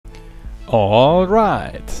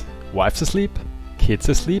Alright, wife's asleep, kids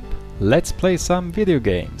asleep, let's play some video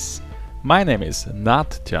games. My name is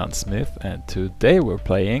not John Smith and today we're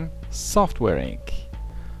playing Software Inc.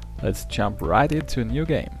 Let's jump right into a new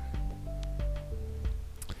game.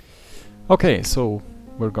 Okay, so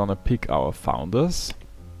we're gonna pick our founders,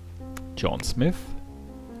 John Smith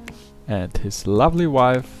and his lovely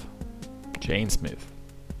wife, Jane Smith.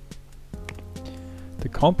 The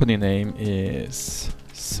company name is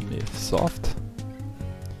SmithSoft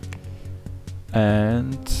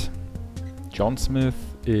and John Smith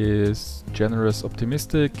is generous,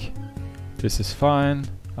 optimistic. This is fine.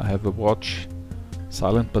 I have a watch,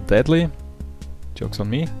 silent but deadly. Joke's on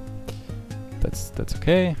me. That's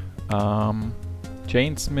okay.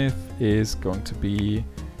 Jane Smith is going to be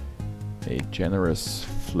a generous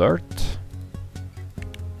flirt.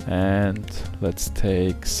 And let's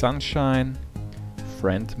take Sunshine,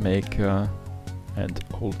 Friend Maker, and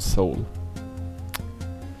Old Soul.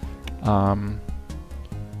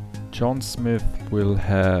 John Smith will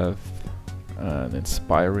have an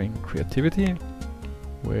inspiring creativity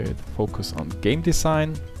with focus on game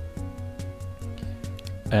design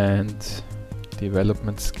and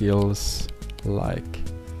development skills like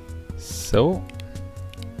so.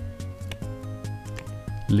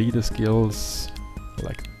 Leader skills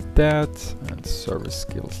like that and service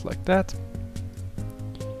skills like that.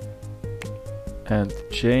 And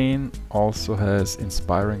Jane also has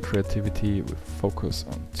inspiring creativity with focus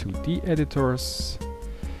on 2D editors,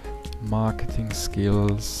 marketing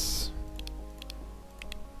skills,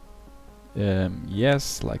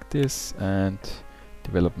 yes, like this, and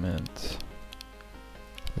development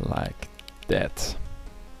like that.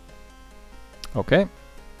 Okay,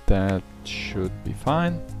 that should be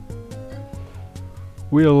fine.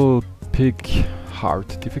 We'll pick hard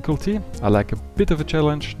difficulty. I like a bit of a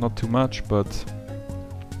challenge, not too much, but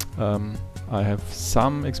I have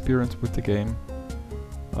some experience with the game.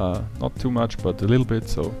 Not too much, but a little bit,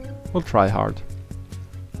 so we'll try hard.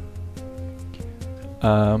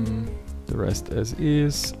 The rest as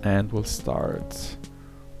is, and we'll start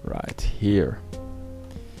right here.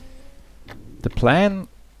 The plan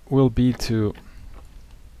will be to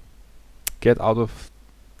get out of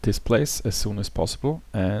this place as soon as possible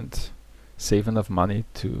and save enough money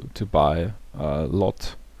to buy a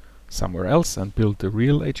lot somewhere else and build the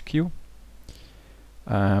real HQ.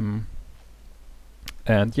 And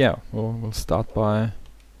yeah, we'll start by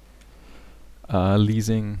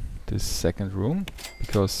leasing this second room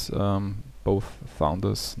because both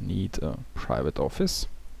founders need a private office.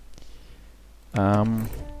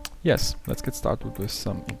 Yes, let's get started with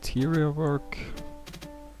some interior work.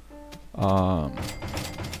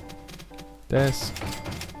 Desk.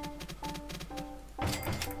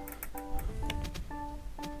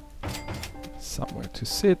 Somewhere to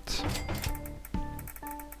sit.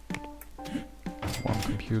 One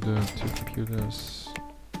computer, two computers.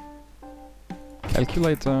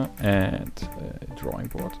 Calculator and a drawing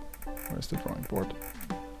board. Where's the drawing board?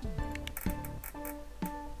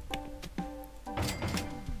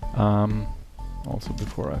 Also,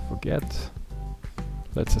 before I forget,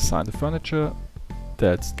 let's assign the furniture.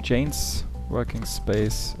 That's Jane's working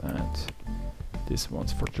space and this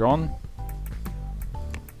one's for John.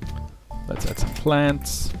 Let's add some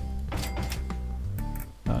plants.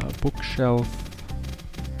 Bookshelf.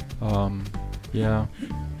 Yeah.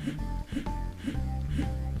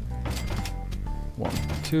 1,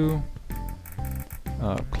 2.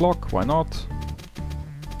 Clock, why not?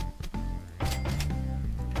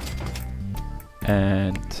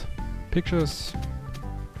 And pictures.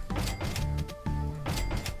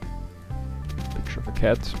 Picture of a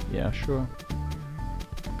cat, yeah, sure.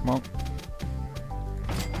 Come on.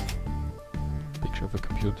 Picture of a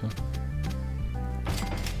computer.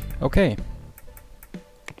 Okay.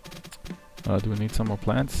 Do we need some more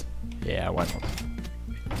plants? Yeah, why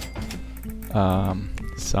not?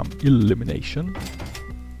 Some illumination.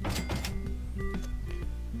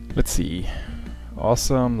 Let's see.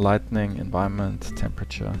 Awesome, lightning, environment,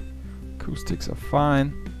 temperature, acoustics are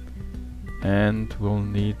fine. And we'll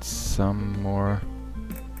need some more,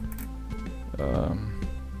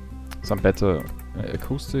 some better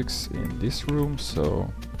acoustics in this room.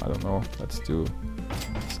 So I don't know, let's do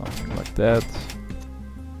something like that.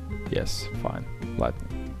 Yes, fine.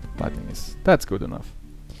 Lightning that's good enough.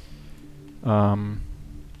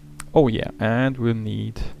 Oh yeah, and we'll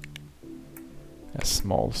need a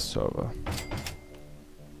small server.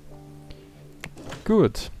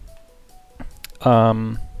 Good.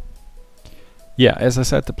 Yeah, as I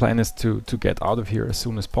said, the plan is to get out of here as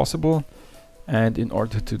soon as possible. And in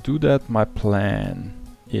order to do that, my plan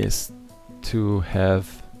is to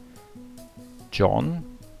have John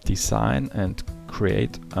design and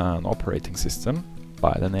create an operating system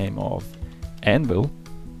by the name of Anvil.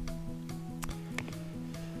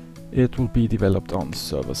 It will be developed on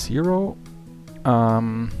server 0.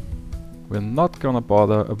 We're not gonna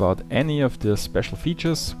bother about any of the special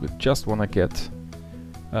features. We just wanna get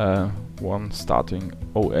one starting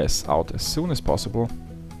OS out as soon as possible.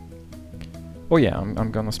 Oh yeah,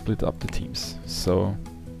 I'm gonna split up the teams. So,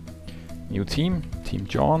 new team, Team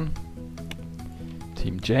John,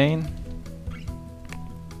 Team Jane,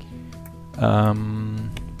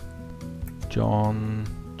 John,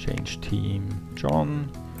 change team, John,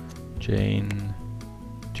 Jane,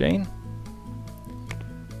 Jane.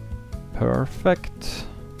 Perfect.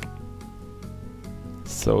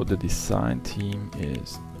 So the design team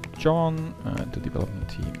is John and the development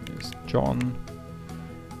team is John.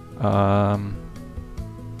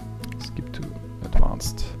 Skip to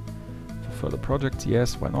advanced for further projects.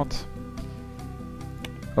 Yes, why not?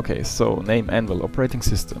 Okay, so name Anvil operating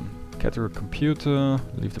system. Category computer,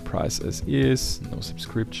 leave the price as is, no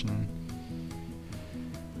subscription.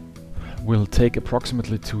 Will take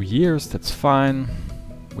approximately 2 years, that's fine.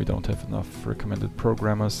 We don't have enough recommended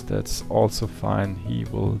programmers, that's also fine. He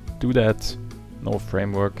will do that. No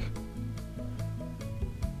framework.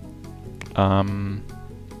 No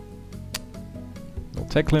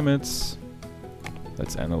tech limits.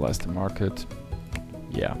 Let's analyze the market.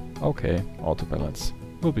 Yeah, okay, auto balance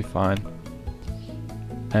will be fine.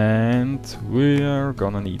 And we are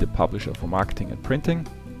gonna need a publisher for marketing and printing.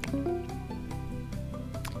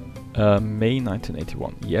 May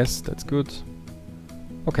 1981. Yes, that's good.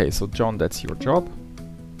 Okay, so John, that's your job.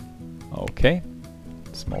 Okay,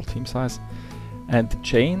 small team size. And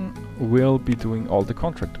Jane will be doing all the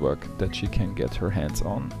contract work that she can get her hands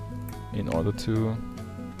on in order to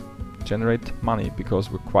generate money, because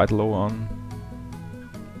we're quite low on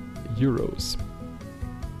euros.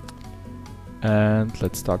 And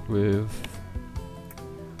let's start with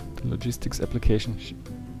the logistics application.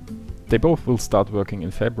 They both will start working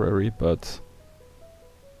in February, but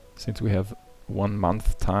since we have 1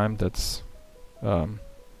 month time, that's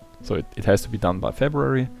so it has to be done by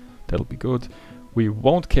February. That'll be good. We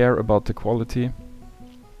won't care about the quality.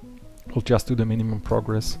 We'll just do the minimum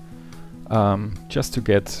progress, just to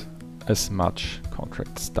get as much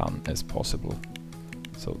contracts done as possible.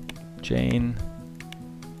 So Jane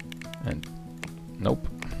and nope,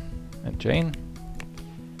 and Jane.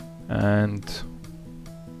 And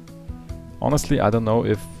honestly, I don't know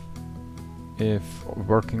if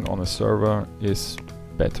working on a server is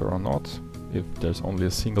better or not, if there's only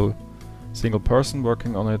a single person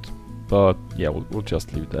working on it, but yeah, we'll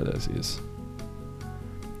just leave that as is.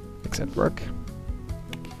 Accept work.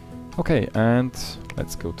 Okay, and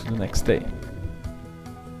let's go to the next day.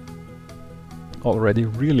 Already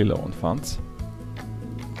really low on funds.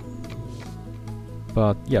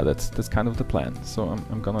 But yeah, that's kind of the plan. So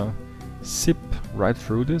I'm gonna zip right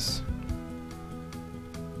through this.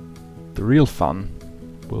 The real fun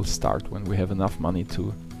will start when we have enough money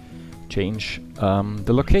to change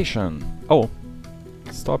the location. Oh,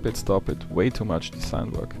 stop it, way too much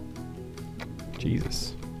design work.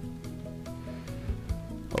 Jesus.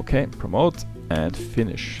 Okay, promote and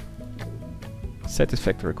finish.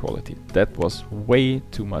 Satisfactory quality. That was way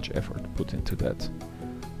too much effort put into that.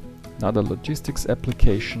 Another logistics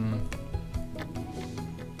application.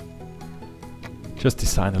 Just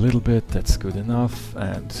design a little bit, that's good enough.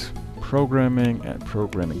 And programming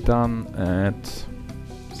done, and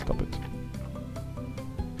stop it.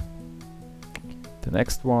 The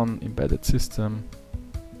next one, embedded system.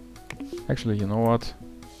 Actually, you know what?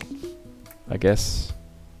 I guess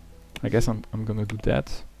I'm gonna do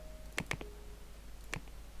that.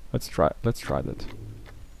 Let's try that.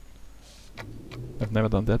 I've never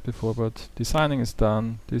done that before, but designing is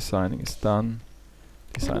done, designing is done,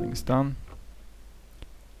 designing is done.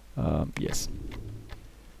 Yes.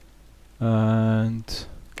 And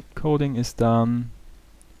coding is done.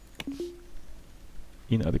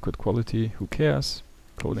 Inadequate quality, who cares?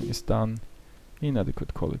 Coding is done.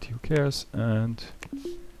 Inadequate quality, who cares? And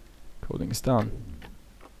coding is done.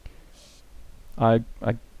 I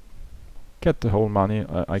get the whole money,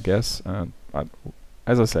 I guess, and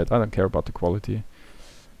as I said, I don't care about the quality.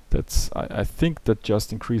 I think that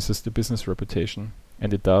just increases the business reputation,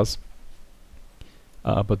 and it does.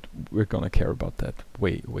 But we're gonna care about that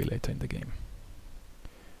way later in the game.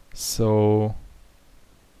 So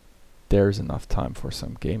there's enough time for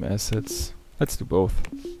some game assets. Let's do both.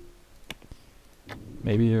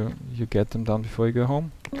 Maybe you get them done before you go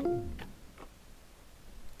home.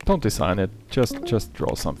 Don't design it. Just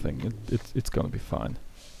draw something. It's gonna be fine.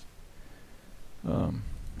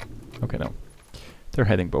 Okay, no. They're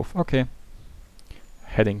heading both. Okay.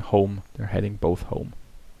 Heading home. They're heading both home.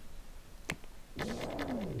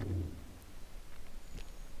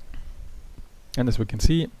 And as we can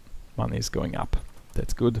see, money is going up.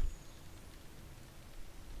 That's good.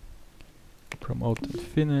 Promote and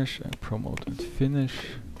finish, and promote and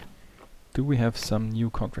finish. Do we have some new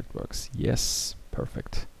contract works? Yes,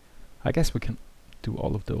 perfect. I guess we can do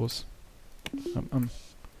all of those. I'm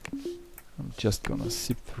just gonna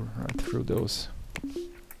zip right through those.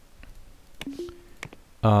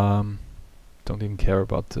 Don't even care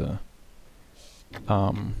about the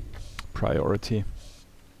priority.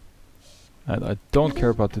 And I don't care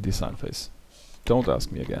about the design phase. Don't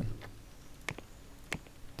ask me again.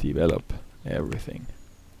 Develop everything.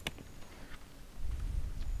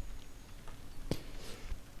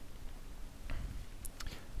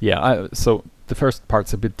 Yeah, so the first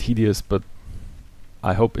part's a bit tedious, but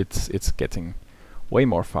I hope it's getting way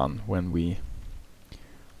more fun when we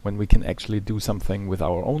can actually do something with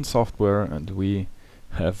our own software and we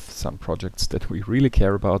have some projects that we really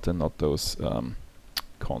care about and not those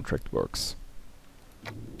contract works.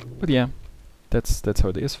 But yeah, that's how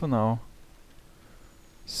it is for now.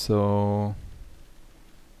 So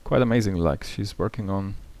quite amazing, like she's working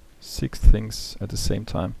on 6 things at the same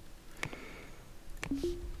time.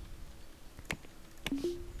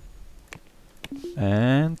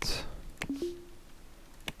 And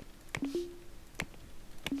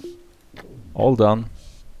all done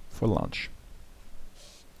for lunch.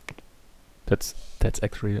 That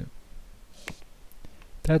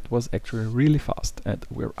was actually really fast, and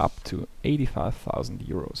we're up to 85,000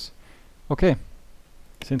 euros. Okay,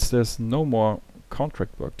 since there's no more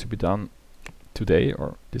contract work to be done today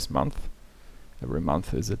or this month, every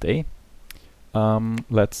month is a day,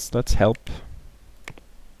 let's help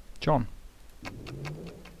John.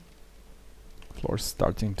 Floor's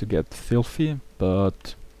starting to get filthy,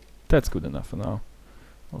 but that's good enough for now.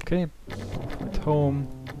 Okay, at home,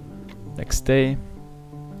 next day,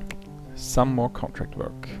 some more contract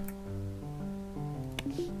work.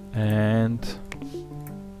 And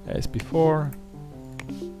as before,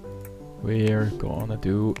 we're gonna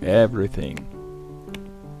do everything.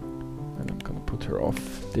 And I'm gonna put her off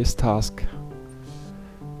this task.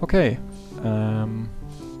 Okay,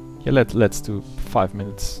 yeah, let's do 5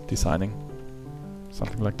 minutes designing.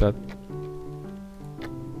 Something like that.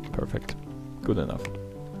 Perfect. Good enough.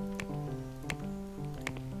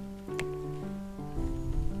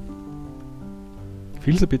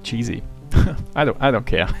 Feels a bit cheesy. I don't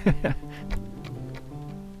care.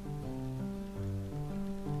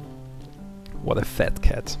 What a fat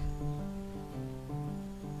cat.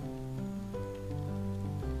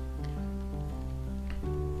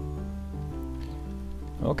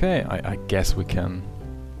 Okay, I guess we can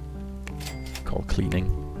call cleaning.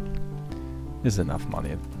 Is enough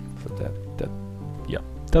money for that. Yeah,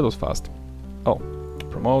 that was fast. Oh,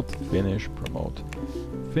 promote, finish, promote,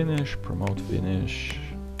 finish, promote, finish.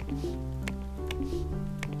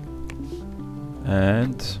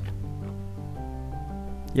 And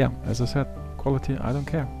yeah, as I said, quality, I don't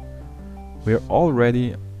care. We're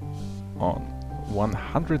already on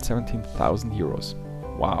 117,000 euros.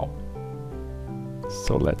 Wow.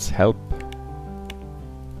 So let's help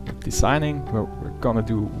with designing. We're gonna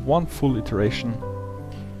do 1 full iteration,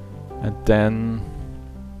 and then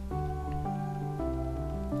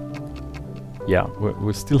yeah,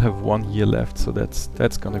 we still have 1 year left, so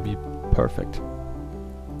that's gonna be perfect.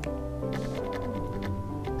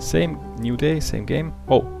 Same new day, same game.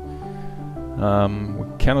 Oh, we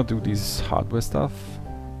cannot do these hardware stuff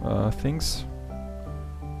things.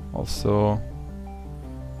 Also,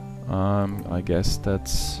 I guess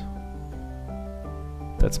that's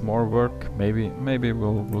more work. Maybe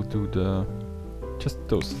we'll do just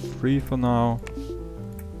those 3 for now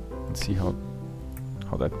and see how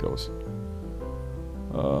that goes.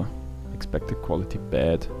 Expected quality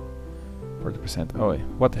bad, 40%. Oh,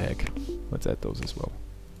 what the heck? Let's add those as well.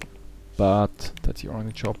 But that's your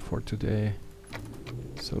only job for today.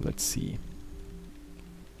 So let's see.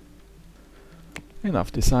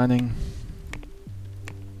 Enough designing.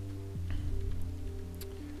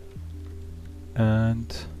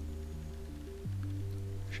 And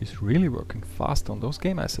she's really working fast on those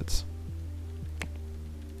game assets.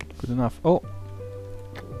 Good enough. Oh!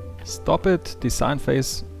 Stop it! Design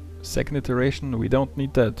phase, 2nd iteration, we don't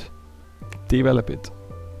need that. Develop it.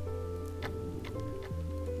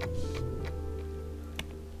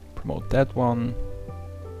 Promote that one.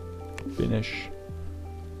 Finish.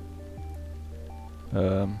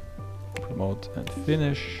 Promote and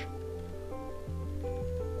finish.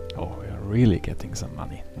 Oh, we are really getting some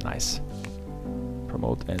money. Nice.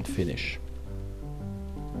 Promote and finish.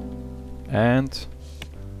 and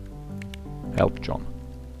help John.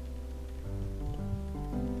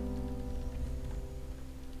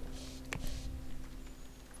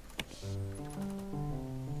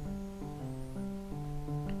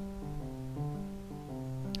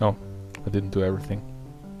 Oh, I didn't do everything.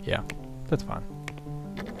 Yeah, that's fine.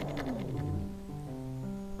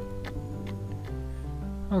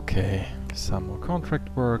 Okay, some more contract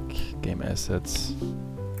work, game assets,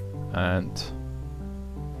 and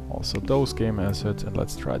also those game assets, and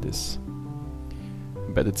let's try this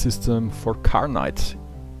embedded system for Carnite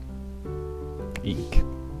Inc.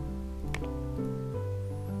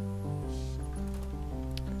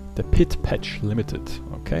 The Pit Patch Limited,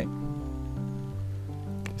 okay.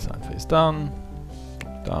 Design phase done,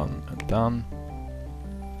 done and done.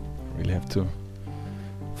 Really have to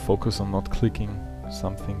focus on not clicking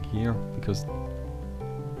something here, because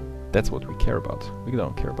that's what we care about. We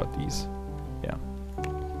don't care about these. Yeah.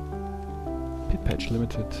 Pit Patch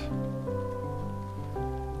Limited.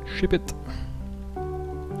 Ship it.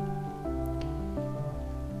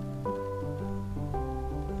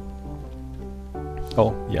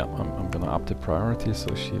 Oh, yeah, I'm gonna up the priority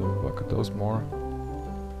so she'll work on those more.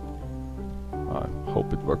 I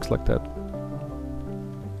hope it works like that.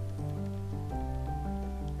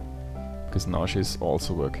 Because now she's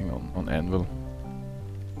also working on Anvil.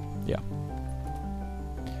 Yeah.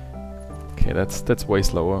 Okay, that's way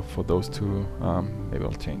slower for those two. Maybe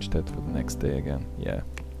I'll change that for the next day again. Yeah,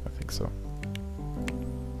 I think so.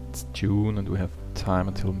 It's June and we have time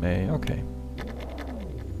until May. Okay.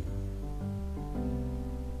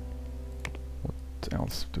 What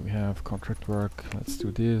else do we have? Contract work. Let's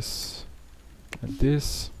do this and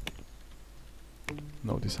this.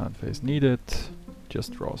 No design phase needed.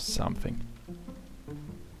 Just draw something.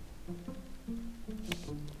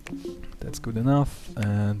 That's good enough,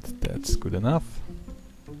 and that's good enough.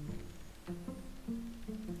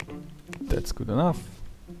 That's good enough.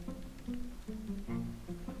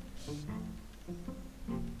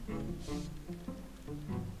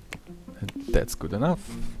 And that's good enough.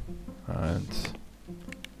 And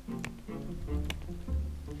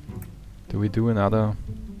do we do another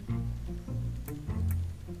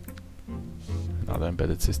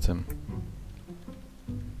embedded system?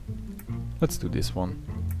 Let's do this one.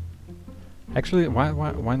 Actually, why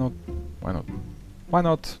not? Why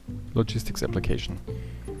not logistics application?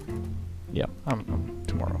 Yeah,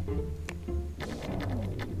 tomorrow.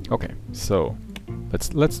 Okay, so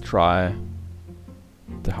let's try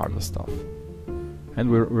the harder stuff,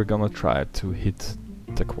 and we're gonna try to hit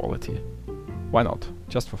the quality. Why not?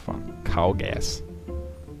 Just for fun. Cow gas.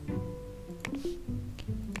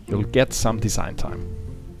 You'll get some design time.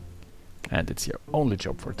 And it's your only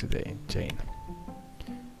job for today, Jane.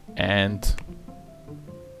 And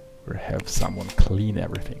we'll have someone clean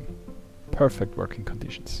everything. Perfect working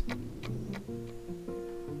conditions.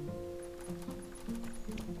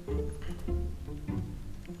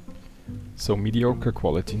 So mediocre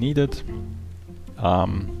quality needed.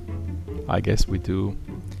 I guess we do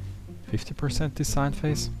 50% design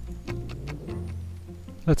phase.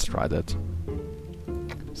 Let's try that.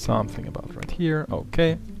 Something about right here,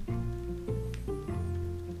 okay.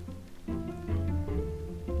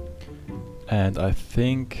 And I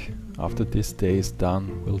think after this day is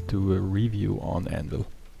done, we'll do a review on Anvil.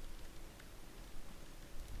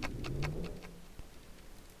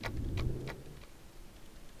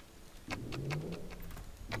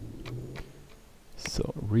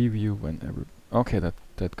 So review whenever. Okay,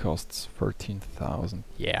 that costs 13,000.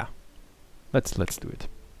 Yeah, let's do it.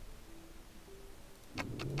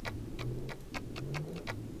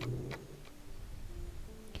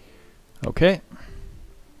 Okay.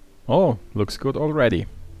 Oh, looks good already.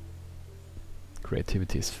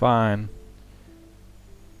 Creativity is fine.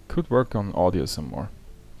 Could work on audio some more.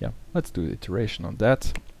 Yeah, let's do the iteration on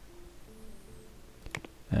that.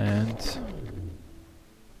 And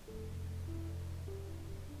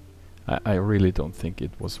I really don't think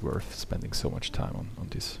it was worth spending so much time on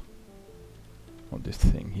this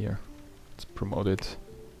thing here. Let's promote it.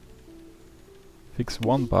 Fix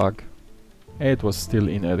one bug. It was still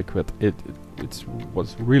inadequate. It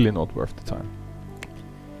was really not worth the time.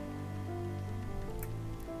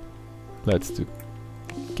 Let's do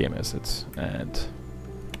game assets and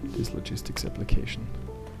this logistics application.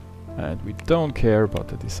 And we don't care about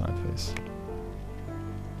the design phase.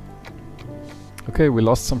 Okay, we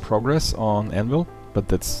lost some progress on Anvil, but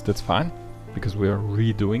that's fine, because we are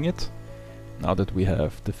redoing it now that we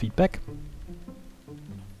have the feedback.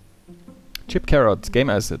 Chip carrot, game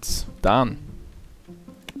assets, done.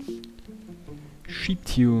 Sheet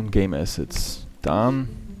tune, game assets, done.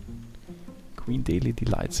 Queen Daily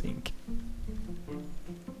Delights Inc.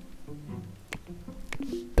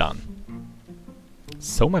 Done.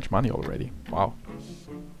 So much money already. Wow.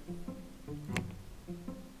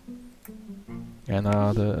 And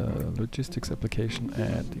the logistics application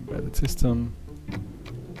and embedded system.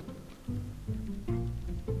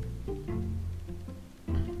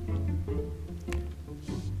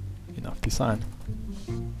 Enough design.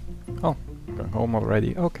 Oh, going home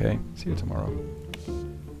already. Okay, see you tomorrow.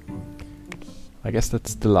 I guess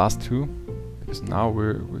that's the last two, because now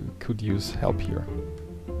we could use help here.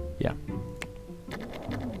 Yeah.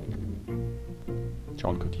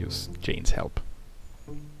 John could use Jane's help.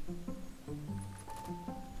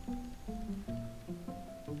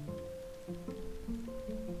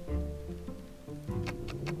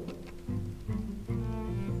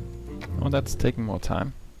 Oh, that's taking more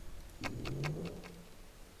time.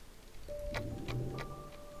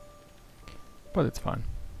 But it's fine.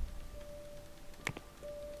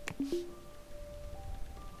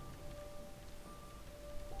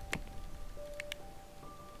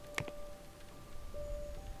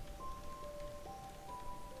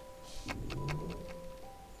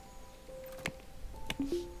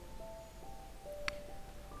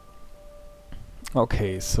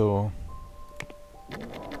 Okay, so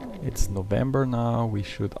it's November now. We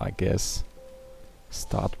should, I guess,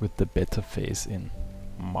 start with the beta phase in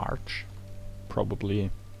March.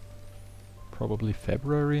 Probably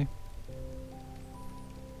February.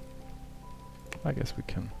 I guess we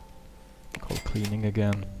can call cleaning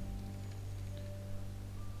again.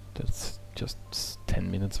 That's just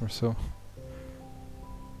 10 minutes or so.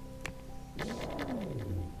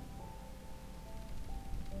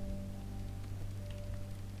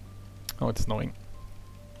 Oh, it's snowing.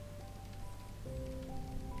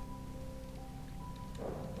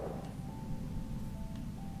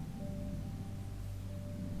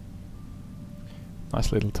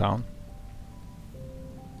 Nice little town.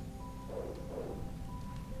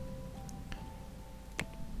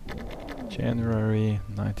 January,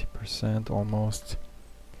 90% almost.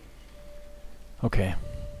 Okay,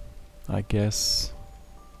 I guess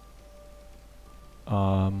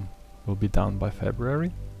we'll be done by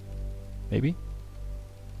February, maybe.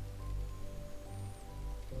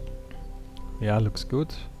 Yeah, looks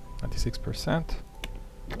good. 96%.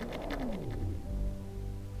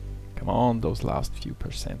 Come on, those last few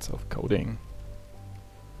percents of coding.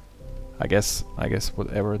 I guess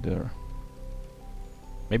whatever the...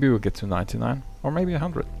 Maybe we'll get to 99 or maybe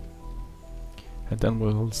 100. And then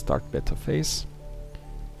we'll start beta phase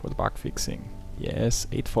for the bug fixing. Yes,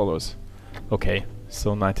 8 follows. Okay,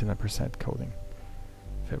 so 99% coding.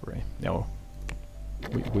 February. No,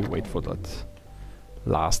 we wait for that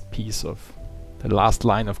last piece of... the last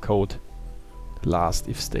line of code. The last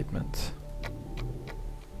if statement.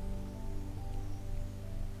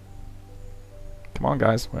 Come on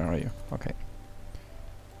guys, where are you? Okay.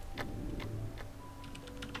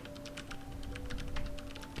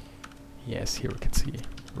 Yes, here we can see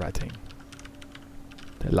writing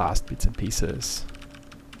the last bits and pieces.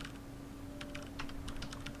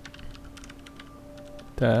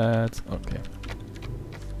 That's okay.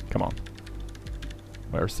 Come on.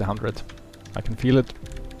 Where's the 100? I can feel it.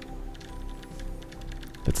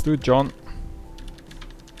 Let's do it, John.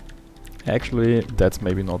 Actually, that's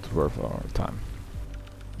maybe not worth our time.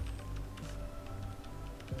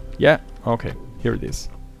 Yeah, okay, here it is.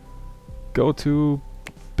 Go to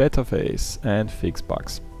beta phase and fix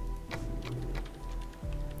bugs.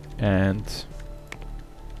 And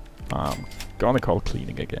I'm gonna call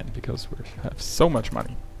cleaning again because we have so much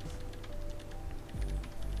money.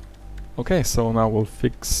 Okay, so now we'll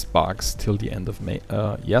fix bugs till the end of May.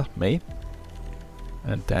 May.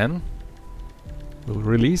 And then we'll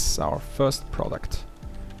release our first product,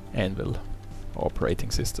 Anvil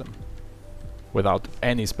operating system, without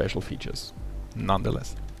any special features,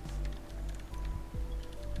 nonetheless.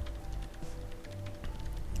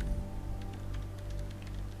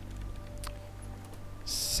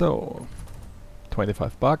 So,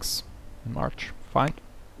 25 bucks in March, fine.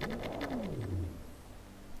 How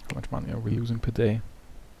much money are we losing per day?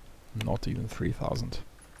 Not even 3,000.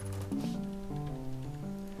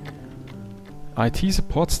 IT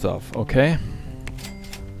support stuff, okay.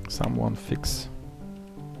 Someone fix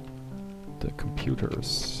the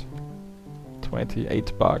computers.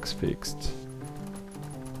 28 bugs fixed.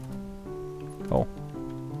 Oh.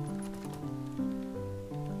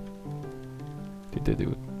 Did they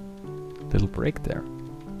do a little break there?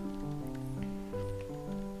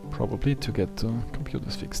 Probably to get the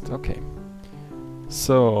computers fixed. Okay.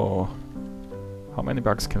 So, how many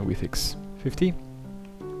bugs can we fix? 50?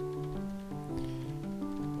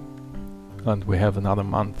 And we have another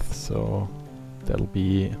month, so that'll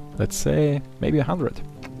be, let's say, maybe 100.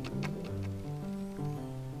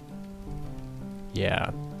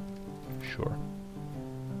 Yeah, sure.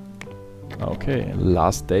 Okay,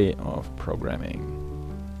 last day of programming.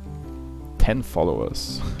 10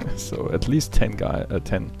 followers. So at least 10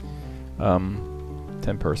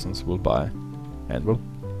 persons will buy Anvil,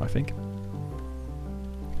 I think.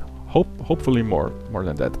 Hopefully more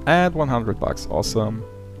than that. And 100 bucks, awesome.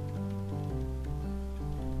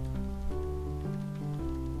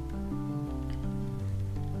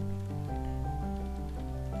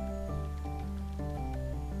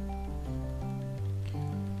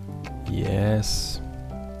 Yes.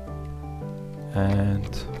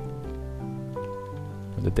 And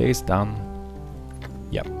when the day is done,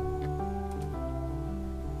 yep.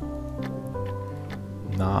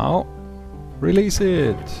 Now release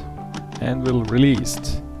it. Anvil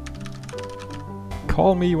released.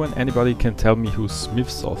 Call me when anybody can tell me who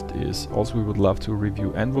SmithSoft is. Also, we would love to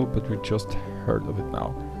review Anvil, but we just heard of it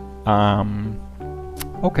now.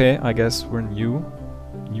 Okay, I guess we're new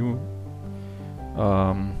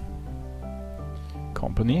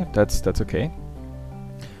company. That's okay.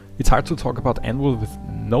 It's hard to talk about Anvil with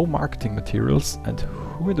no marketing materials, and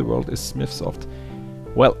who in the world is SmithSoft?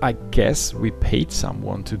 Well, I guess we paid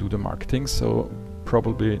someone to do the marketing, so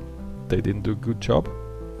probably they didn't do a good job.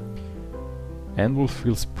 Anvil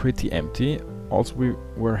feels pretty empty. Also, we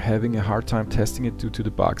were having a hard time testing it due to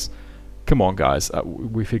the bugs. Come on, guys,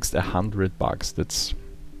 we fixed 100 bugs. That's,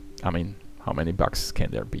 I mean, how many bugs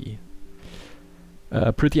can there be?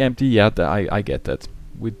 Pretty empty, yeah, I get that.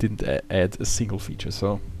 We didn't add a single feature,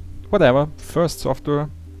 so whatever. First software,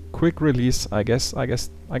 quick release. I guess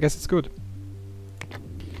it's good.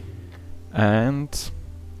 And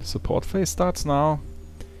support phase starts now.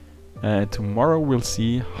 And tomorrow we'll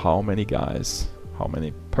see how many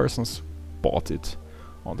persons bought it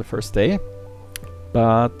on the first day.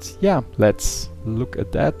 But yeah, let's look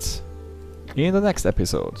at that in the next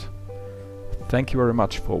episode. Thank you very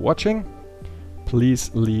much for watching.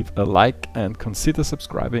 Please leave a like and consider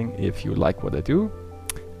subscribing if you like what I do.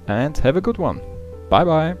 And have a good one. Bye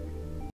bye.